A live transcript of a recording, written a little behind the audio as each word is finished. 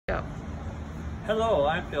Hello,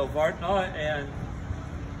 I'm Bill Vartnaw, and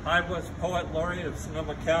I was Poet Laureate of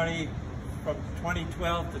Sonoma County from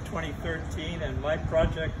 2012 to 2013, and my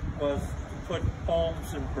project was to put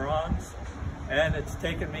poems in bronze, and it's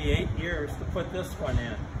taken me 8 years to put this one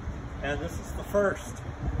in, and this is the first.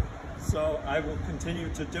 So I will continue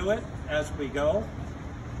to do it as we go.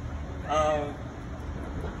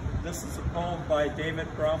 This is a poem by David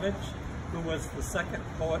Bromige, who was the second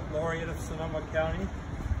Poet Laureate of Sonoma County,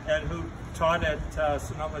 and who taught at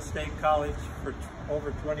Sonoma State College for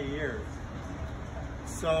over 20 years.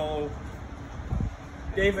 So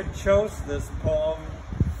David chose this poem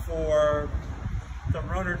for the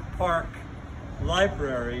Rohnert Park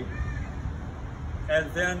Library,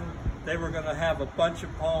 and then they were going to have a bunch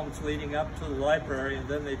of poems leading up to the library, and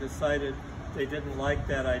then they decided they didn't like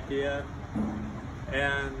that idea.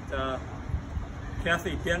 And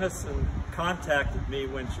Kathy Dennison contacted me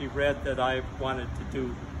when she read that I wanted to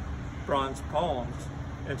do bronze poems,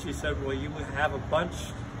 and she said, well, you have a bunch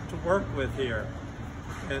to work with here.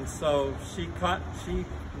 And so she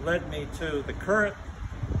led me to the current,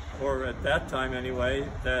 or at that time anyway,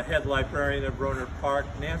 the head librarian of Rohnert Park,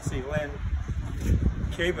 Nancy Lynn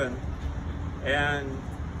Cabin, and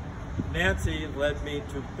Nancy led me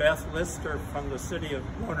to Beth Lister from the city of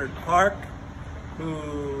Rohnert Park,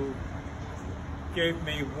 who gave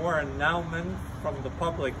me Warren Nauman from the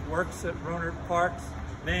Public Works at Rohnert Park's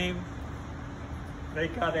name. They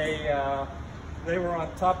got they were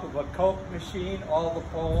on top of a Coke machine, all the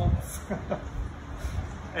poems,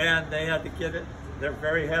 and they had to get it. They're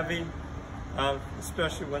very heavy,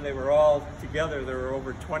 especially when they were all together. There were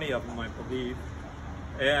over 20 of them, I believe.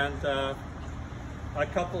 And a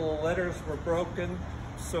couple of letters were broken,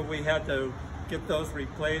 so we had to get those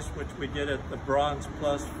replaced, which we did at the Bronze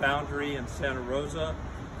Plus Foundry in Santa Rosa.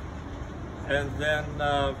 And then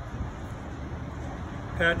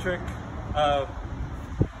Patrick,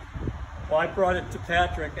 well, I brought it to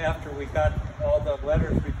Patrick after we got all the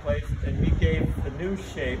letters replaced, and he gave the new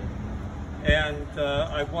shape. And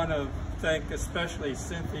I want to thank especially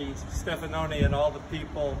Cynthia Stefanoni and all the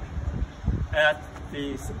people at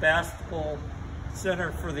the Sebastopol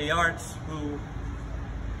Center for the Arts who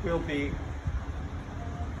will be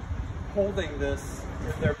holding this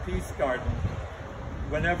in their Peace Garden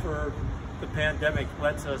whenever the pandemic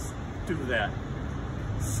lets us do that.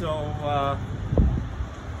 So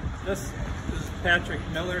this is Patrick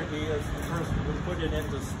Miller. He is the person who put it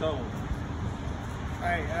into stone.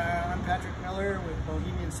 Hi, I'm Patrick Miller with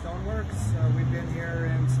Bohemian Stoneworks. We've been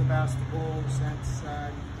here in Sebastopol since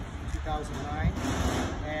 2009,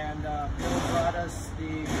 and Bill brought us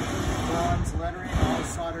the bronze lettering all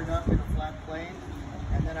soldered up in a flat plane,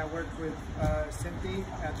 and then I worked with Cynthia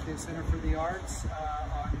at the Center for the Arts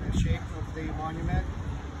on the shape of the monument,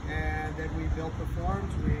 and then we built the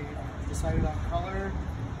forms. We decided on color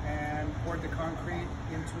and poured the concrete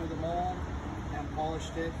into the mold and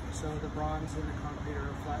polished it so the bronze and the concrete are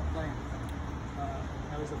a flat plane.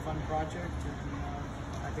 That was a fun project,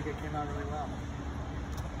 and I think it came out really well.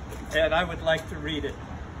 And I would like to read it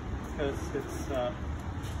because it's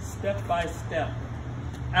step by step.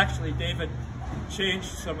 Actually, David changed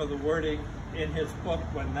some of the wording in his book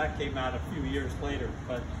when that came out a few years later,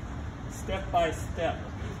 but step by step,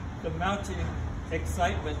 the mounting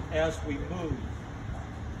excitement as we move,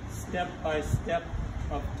 step by step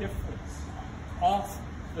of difference, off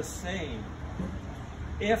the same,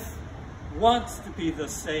 if wants to be the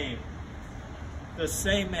same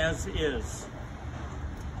as is.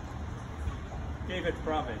 David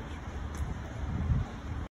Bromige.